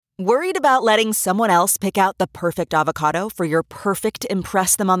Worried about letting someone else pick out the perfect avocado for your perfect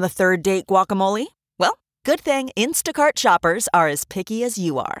impress them on the third date guacamole? Well, good thing Instacart shoppers are as picky as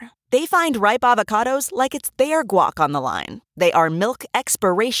you are. They find ripe avocados like it's their guac on the line. They are milk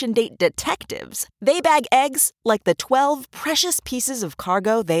expiration date detectives. They bag eggs like the 12 precious pieces of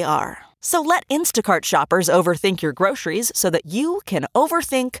cargo they are. So let Instacart shoppers overthink your groceries so that you can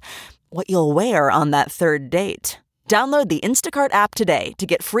overthink what you'll wear on that third date. Download the Instacart app today to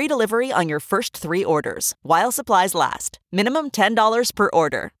get free delivery on your first 3 orders, while supplies last. Minimum $10 per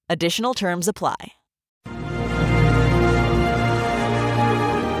order. Additional terms apply.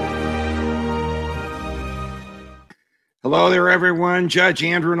 Hello there, everyone. Judge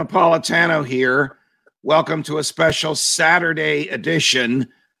Andrew Napolitano here. Welcome to a special Saturday edition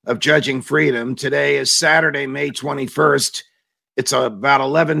of Judging Freedom. Today is Saturday, May 21st. It's about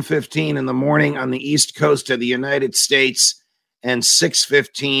 11:15 in the morning on the East Coast of the United States and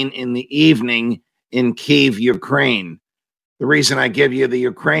 6:15 in the evening in Kyiv, Ukraine. The reason I give you the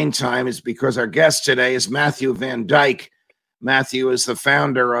Ukraine time is because our guest today is Matthew VanDyke. Matthew is the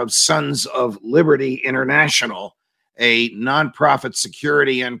founder of Sons of Liberty International, a nonprofit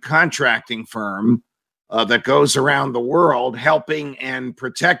security and contracting firm that goes around the world helping and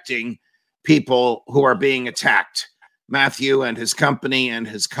protecting people who are being attacked. Matthew and his company and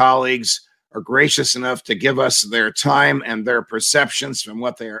his colleagues are gracious enough to give us their time and their perceptions from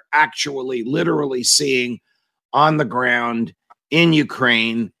what they are actually literally seeing on the ground in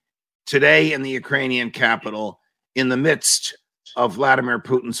Ukraine, today in the Ukrainian capital, in the midst of Vladimir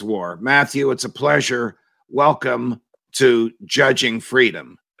Putin's war. Matthew, it's a pleasure. Welcome to Judging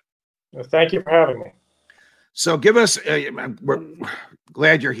Freedom. Well, thank you for having me. So give us, we're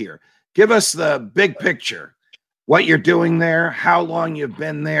glad you're here. Give us the big picture. What you're doing there, how long you've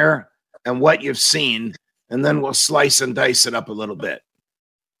been there, and what you've seen, and then we'll slice and dice it up a little bit.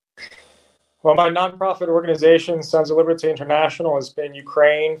 Well, my nonprofit organization, Sons of Liberty International, has been in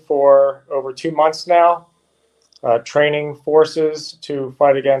Ukraine for over 2 months now, training forces to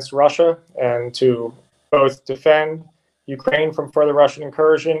fight against Russia and to both defend Ukraine from further Russian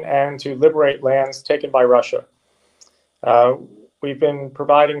incursion and to liberate lands taken by Russia. We've been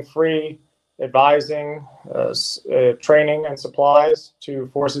providing free advising, training, and supplies to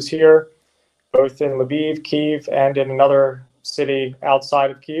forces here, both in Lviv, Kyiv, and in another city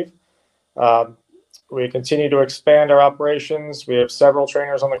outside of Kyiv. We continue to expand our operations. We have several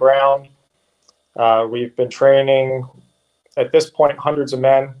trainers on the ground. We've been training, at this point, hundreds of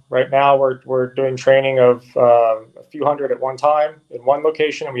men. Right now, we're doing training of a few hundred at one time in one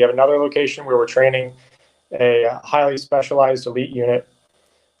location, and we have another location where we're training a highly specialized elite unit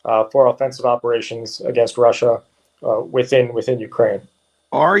for offensive operations against Russia within Ukraine.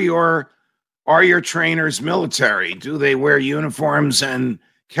 Are your trainers military? Do they wear uniforms and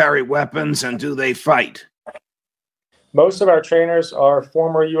carry weapons, and do they fight? Most of our trainers are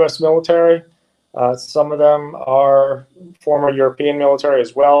former U.S. military. Some of them are former European military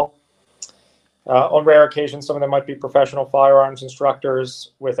as well. On rare occasions, some of them might be professional firearms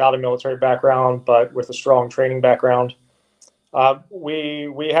instructors without a military background, but with a strong training background.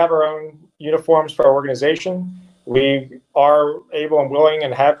 We have our own uniforms for our organization. We are able and willing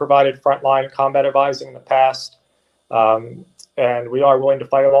and have provided frontline combat advising in the past. And we are willing to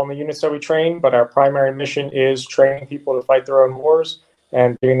fight along the units that we train, but our primary mission is training people to fight their own wars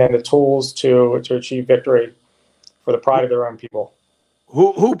and giving them the tools to achieve victory for the pride of their own people.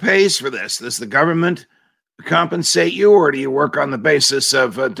 Who pays for this? Does the government compensate you, or do you work on the basis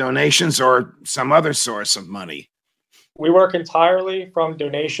of donations or some other source of money? We work entirely from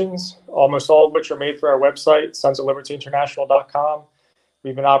donations, almost all of which are made through our website, sonsoflibertyinternational.com.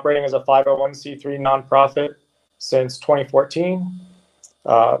 We've been operating as a 501c3 nonprofit since 2014.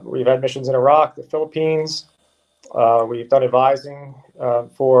 We've had missions in Iraq, the Philippines. We've done advising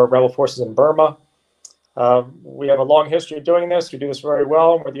for rebel forces in Burma. We have a long history of doing this. We do this very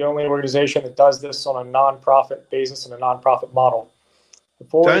well. We're the only organization that does this on a nonprofit basis and a nonprofit model.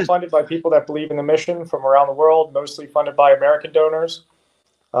 Fully funded by people that believe in the mission from around the world, mostly funded by American donors,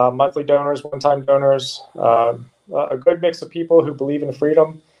 monthly donors, one-time donors, a good mix of people who believe in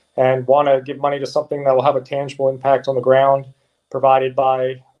freedom and want to give money to something that will have a tangible impact on the ground, provided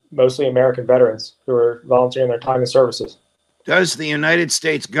by mostly American veterans who are volunteering their time and services. Does the United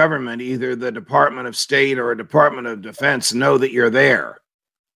States government, either the Department of State or Department of Defense, know that you're there?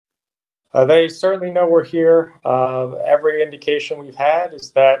 They certainly know we're here. Every indication we've had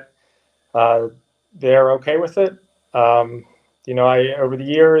is that they're okay with it. Over the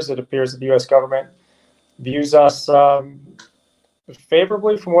years, it appears that the U.S. government views us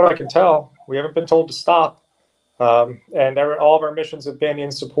favorably from what I can tell. We haven't been told to stop. And all of our missions have been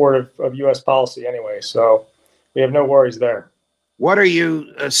in support of U.S. policy anyway, so we have no worries there. What are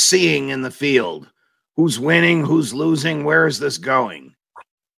you seeing in the field? Who's winning? Who's losing? Where is this going?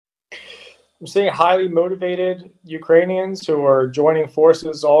 I'm seeing highly motivated Ukrainians who are joining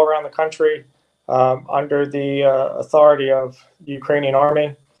forces all around the country under the authority of the Ukrainian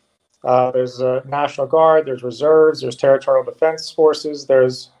army. There's a National Guard, there's reserves, there's territorial defense forces,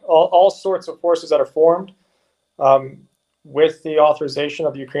 there's all sorts of forces that are formed with the authorization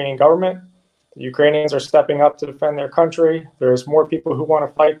of the Ukrainian government. The Ukrainians are stepping up to defend their country. There's more people who want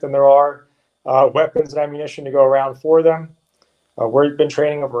to fight than there are weapons and ammunition to go around for them. We've been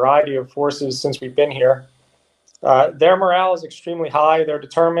training a variety of forces since we've been here. Their morale is extremely high. They're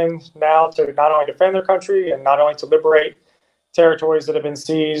determined now to not only defend their country and not only to liberate territories that have been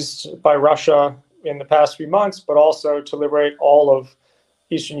seized by Russia in the past few months, but also to liberate all of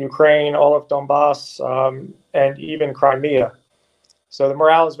eastern Ukraine, all of Donbass, and even Crimea. So the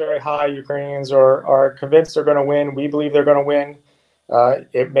morale is very high. Ukrainians are convinced they're going to win. We believe they're going to win.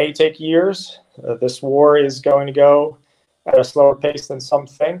 It may take years. This war is going to go at a slower pace than some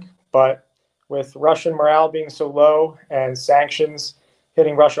think, but with Russian morale being so low and sanctions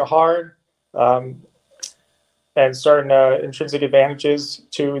hitting Russia hard, and certain intrinsic advantages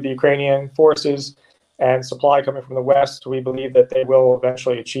to the Ukrainian forces and supply coming from the West, we believe that they will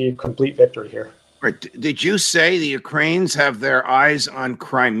eventually achieve complete victory here. Right. Did you say the Ukrainians have their eyes on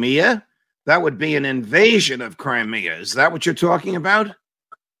Crimea? That would be an invasion of Crimea. Is that what you're talking about?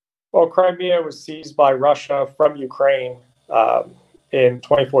 Well, Crimea was seized by Russia from Ukraine in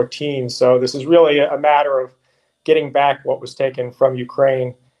 2014. So this is really a matter of getting back what was taken from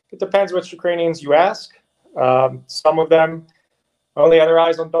Ukraine. It depends which Ukrainians you ask. Some of them only have their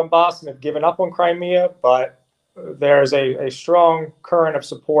eyes on Donbass and have given up on Crimea, but there's a strong current of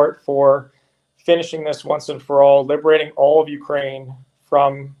support for finishing this once and for all, liberating all of Ukraine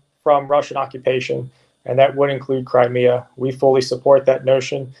from Russian occupation, and that would include Crimea. We fully support that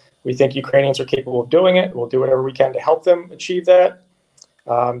notion. We think Ukrainians are capable of doing it. We'll do whatever we can to help them achieve that.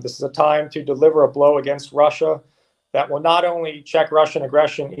 This is a time to deliver a blow against Russia that will not only check Russian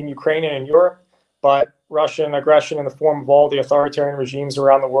aggression in Ukraine and in Europe, but Russian aggression in the form of all the authoritarian regimes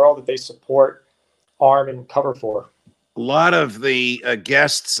around the world that they support, arm, and cover for. A lot of the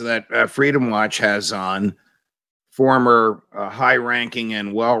guests that Freedom Watch has on, former high-ranking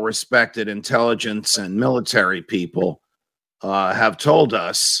and well-respected intelligence and military people, have told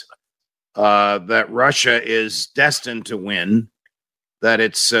us that Russia is destined to win, that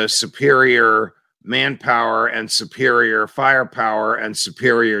its superior manpower and superior firepower and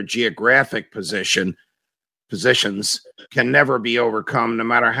superior geographic positions can never be overcome, no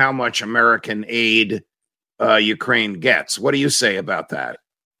matter how much American aid Ukraine gets. What do you say about that?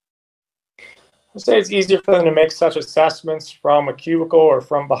 I say it's easier for them to make such assessments from a cubicle or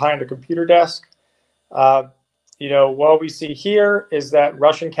from behind a computer desk. What we see here is that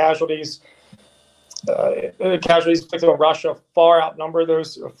Russian casualties inflicted on Russia far outnumber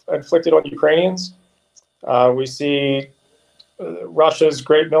those inflicted on Ukrainians. We see Russia's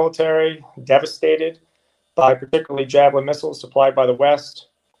great military devastated by particularly Javelin missiles supplied by the West.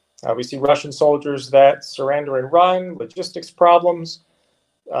 We see Russian soldiers that surrender and run, logistics problems.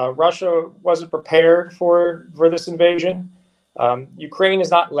 Russia wasn't prepared for this invasion. Ukraine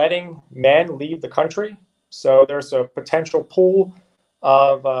is not letting men leave the country. So there's a potential pool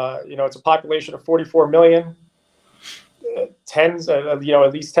of, it's a population of 44 million.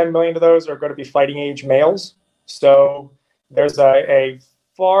 At least 10 million of those are going to be fighting age males. So there's a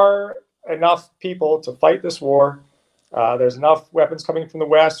far enough people to fight this war. There's enough weapons coming from the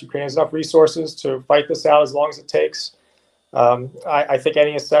West. Ukraine has enough resources to fight this out as long as it takes. I think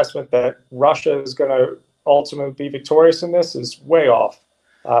any assessment that Russia is going to ultimately be victorious in this is way off.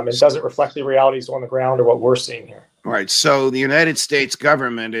 It doesn't reflect the realities on the ground or what we're seeing here. All right. So the United States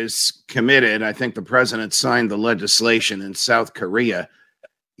government is committed. I think the president signed the legislation in South Korea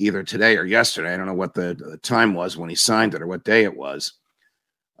either today or yesterday. I don't know what the time was when he signed it or what day it was,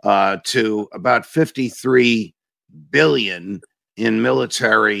 to about $53 billion in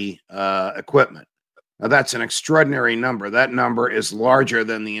military equipment. Now, that's an extraordinary number. That number is larger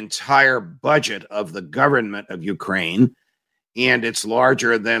than the entire budget of the government of Ukraine, and it's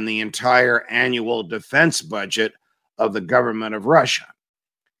larger than the entire annual defense budget of the government of Russia.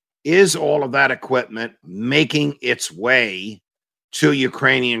 Is all of that equipment making its way to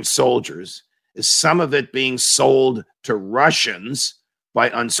Ukrainian soldiers? Is some of it being sold to Russians by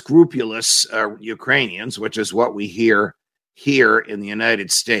unscrupulous Ukrainians, which is what we hear here in the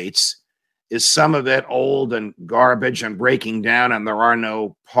United States? Is some of it old and garbage and breaking down, and there are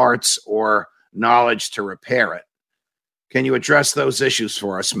no parts or knowledge to repair it? Can you address those issues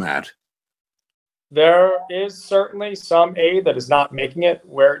for us, Matt? There is certainly some aid that is not making it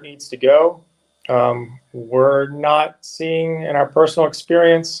where it needs to go. We're not seeing, in our personal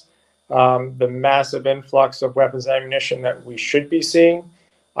experience, the massive influx of weapons and ammunition that we should be seeing.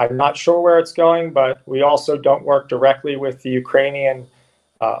 I'm not sure where it's going, but we also don't work directly with the Ukrainian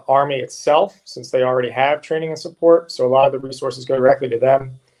army itself, since they already have training and support. So a lot of the resources go directly to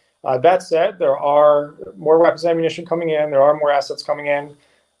them. That said, there are more weapons and ammunition coming in. There are more assets coming in.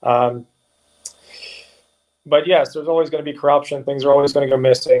 But yes, there's always going to be corruption. Things are always going to go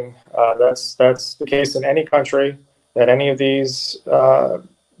missing. That's the case in any country that any of these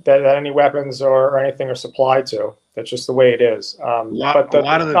that any weapons or anything are supplied to. That's just the way it is.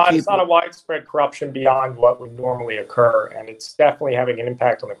 It's not a widespread corruption beyond what would normally occur, and it's definitely having an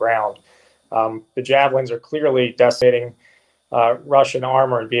impact on the ground. The javelins are clearly decimating Russian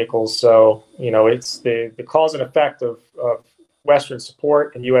armor and vehicles. So, it's the cause and effect of Western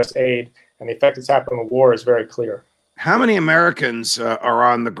support and U.S. aid, and the effect it's having on the war is very clear. How many Americans are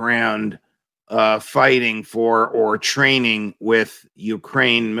on the ground fighting for or training with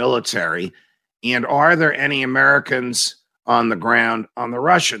Ukraine military? And are there any Americans on the ground on the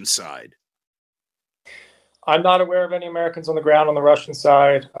Russian side? I'm not aware of any Americans on the ground on the Russian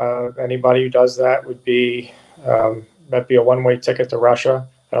side. Anybody who does that would be that'd be a one-way ticket to Russia.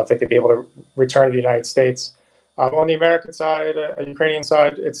 I don't think they'd be able to return to the United States. On the American side, Ukrainian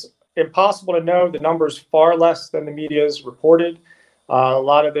side, it's impossible to know. The numbers far less than the media's reported. A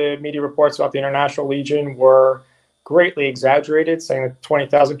lot of the media reports about the International Legion were greatly exaggerated, saying that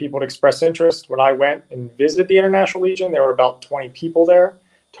 20,000 people had expressed interest. When I went and visited the International Legion, there were about 20 people there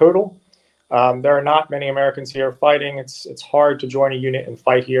total. There are not many Americans here fighting. It's hard to join a unit and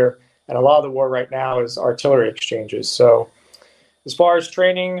fight here. And a lot of the war right now is artillery exchanges. So as far as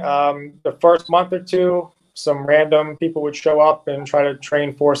training, the first month or two, some random people would show up and try to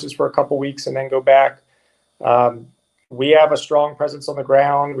train forces for a couple weeks and then go back. We have a strong presence on the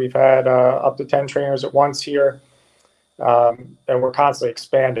ground. We've had up to 10 trainers at once here, and we're constantly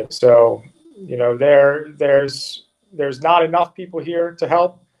expanding. So, there's not enough people here to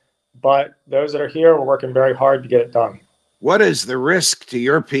help, but those that are here, we're working very hard to get it done. What is the risk to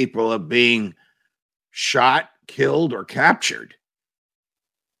your people of being shot, killed, or captured?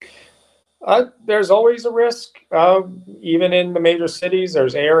 There's always a risk. Even in the major cities,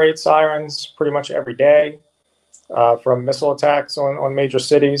 there's air raid sirens pretty much every day from missile attacks on major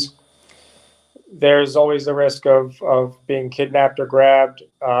cities. There's always the risk of being kidnapped or grabbed.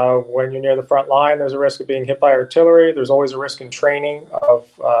 When you're near the front line, there's a risk of being hit by artillery. There's always a risk in training of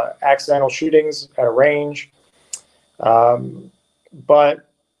accidental shootings at a range. But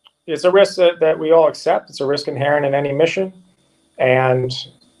it's a risk that we all accept. It's a risk inherent in any mission. And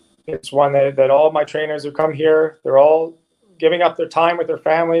it's one that all my trainers who come here, they're all giving up their time with their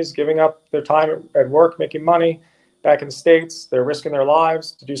families, giving up their time at work, making money back in the States. They're risking their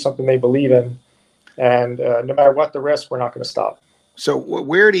lives to do something they believe in. And no matter what the risk, we're not going to stop. So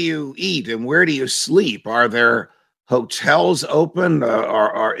where do you eat and where do you sleep? Are there hotels open?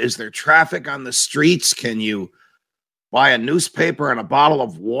 Or is there traffic on the streets? Can you buy a newspaper and a bottle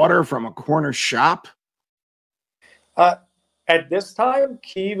of water from a corner shop? At this time,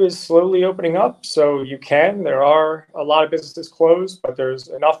 Kyiv is slowly opening up, so you can. There are a lot of businesses closed, but there's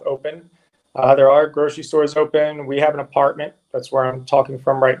enough open. There are grocery stores open. We have an apartment. That's where I'm talking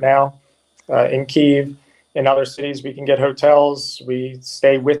from right now. In Kyiv, in other cities, we can get hotels. We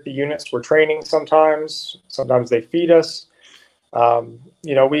stay with the units we're training sometimes. Sometimes they feed us. The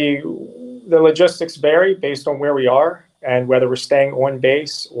logistics vary based on where we are and whether we're staying on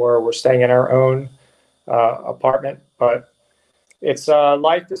base or we're staying in our own apartment. But it's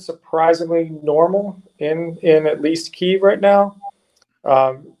life is surprisingly normal in at least Kyiv right now.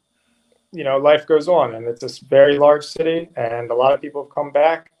 Life goes on, and it's this very large city, and a lot of people have come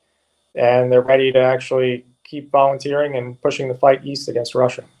back, and they're ready to actually keep volunteering and pushing the fight east against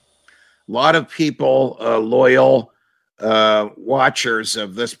Russia. A lot of people, loyal watchers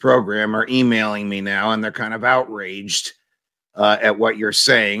of this program, are emailing me now, and they're kind of outraged at what you're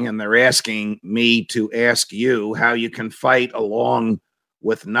saying, and they're asking me to ask you how you can fight along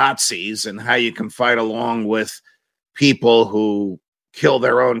with Nazis and how you can fight along with people who kill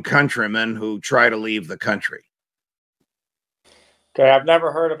their own countrymen who try to leave the country. Okay, I've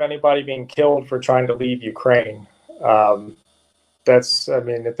never heard of anybody being killed for trying to leave Ukraine. At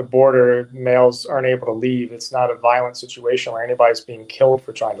the border, males aren't able to leave. It's not a violent situation where anybody's being killed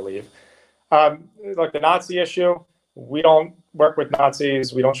for trying to leave. Like the Nazi issue, we don't work with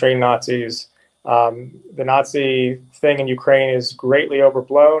Nazis. We don't train Nazis. The Nazi thing in Ukraine is greatly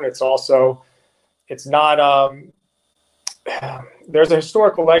overblown. It's not there's a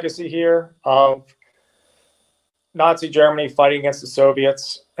historical legacy here of Nazi Germany fighting against the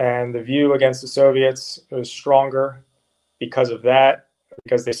Soviets, and the view against the Soviets was stronger because of that,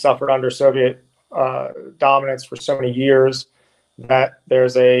 because they suffered under Soviet dominance for so many years, that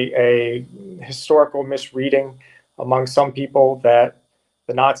there's a historical misreading among some people that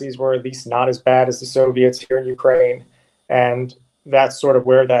the Nazis were at least not as bad as the Soviets here in Ukraine. And that's sort of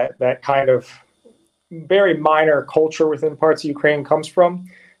where that kind of very minor culture within parts of Ukraine comes from.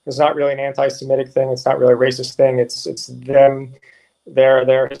 It's not really an anti-Semitic thing. It's not really a racist thing. It's them,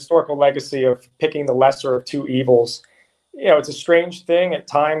 their historical legacy of picking the lesser of two evils. You know, it's a strange thing. At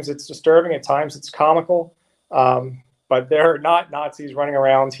times it's disturbing. At times it's comical. But there are not Nazis running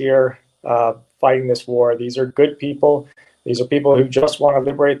around here fighting this war. These are good people. These are people who just want to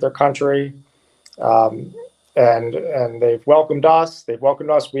liberate their country. And they've welcomed us. They've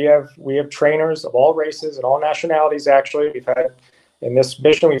welcomed us. We have trainers of all races and all nationalities, actually. We've had, in this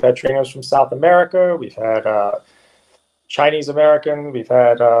mission, we've had trainers from South America. We've had Chinese American. We've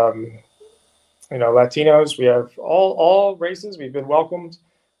had Latinos. We have all races. We've been welcomed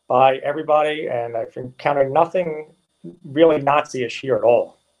by everybody, and I've encountered nothing really Nazi-ish here at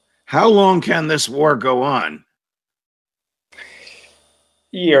all. How long can this war go on?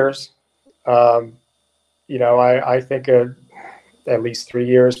 Years. I think at least 3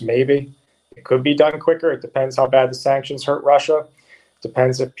 years, maybe. It could be done quicker. It depends how bad the sanctions hurt Russia.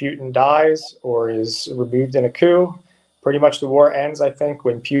 Depends if Putin dies or is removed in a coup. Pretty much the war ends, I think,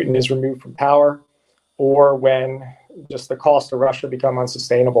 when Putin is removed from power or when just the cost of Russia become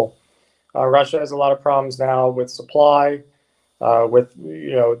unsustainable. Russia has a lot of problems now with supply.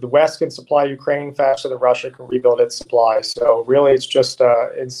 The West can supply Ukraine faster than Russia can rebuild its supply. So really, it's just,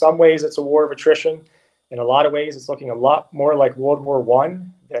 in some ways, it's a war of attrition. In a lot of ways, it's looking a lot more like World War I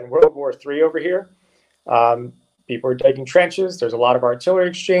than World War III over here. People are digging trenches. There's a lot of artillery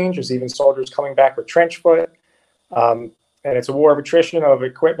exchange. There's even soldiers coming back with trench foot. And it's a war of attrition of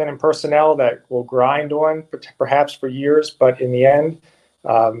equipment and personnel that will grind on perhaps for years. But in the end,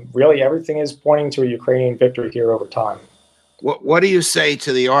 really everything is pointing to a Ukrainian victory here over time. What do you say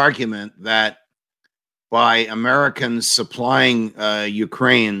to the argument that by Americans supplying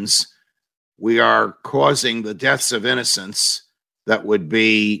Ukrainians, we are causing the deaths of innocents that would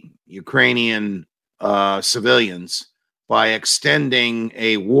be Ukrainian civilians by extending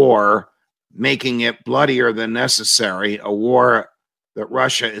a war, making it bloodier than necessary, a war that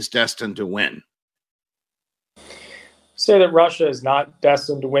Russia is destined to win? Say that Russia is not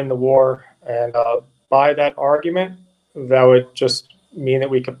destined to win the war, and by that argument, that would just mean that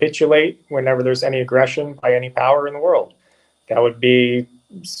we capitulate whenever there's any aggression by any power in the world. That would be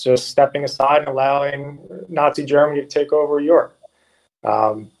just stepping aside and allowing Nazi Germany to take over Europe.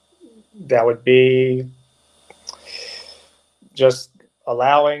 That would be just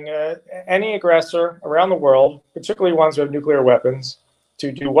allowing any aggressor around the world, particularly ones who have nuclear weapons,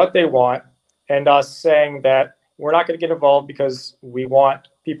 to do what they want, and us saying that we're not going to get involved because we want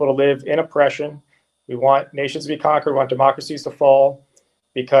people to live in oppression. We want nations to be conquered. We want democracies to fall,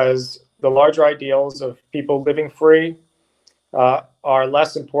 because the larger ideals of people living free are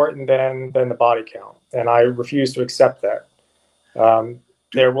less important than the body count. And I refuse to accept that.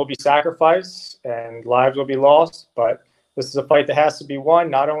 There will be sacrifice and lives will be lost, but this is a fight that has to be won,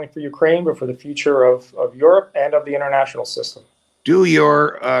 not only for Ukraine, but for the future of Europe and of the international system. Do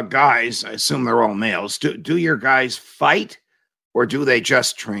your guys, I assume they're all males, do your guys fight, or do they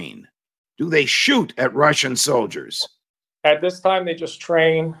just train? Do they shoot at Russian soldiers? At this time, they just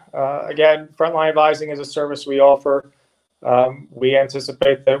train. Again, frontline advising is a service we offer. We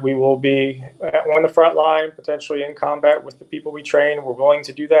anticipate that we will be on the front line, potentially in combat with the people we train. We're willing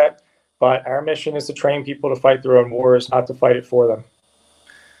to do that. But our mission is to train people to fight their own wars, not to fight it for them.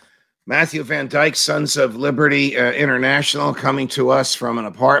 Matthew VanDyke, Sons of Liberty International, coming to us from an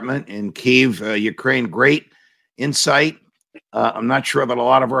apartment in Kyiv, Ukraine. Great insight. I'm not sure that a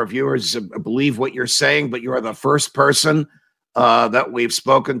lot of our viewers believe what you're saying, but you are the first person that we've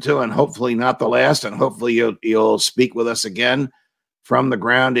spoken to, and hopefully not the last, and hopefully you'll speak with us again from the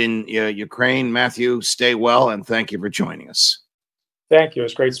ground in Ukraine. Matthew, stay well, and thank you for joining us. Thank you. It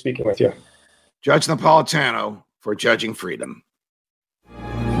was great speaking with you. Judge Napolitano for Judging Freedom.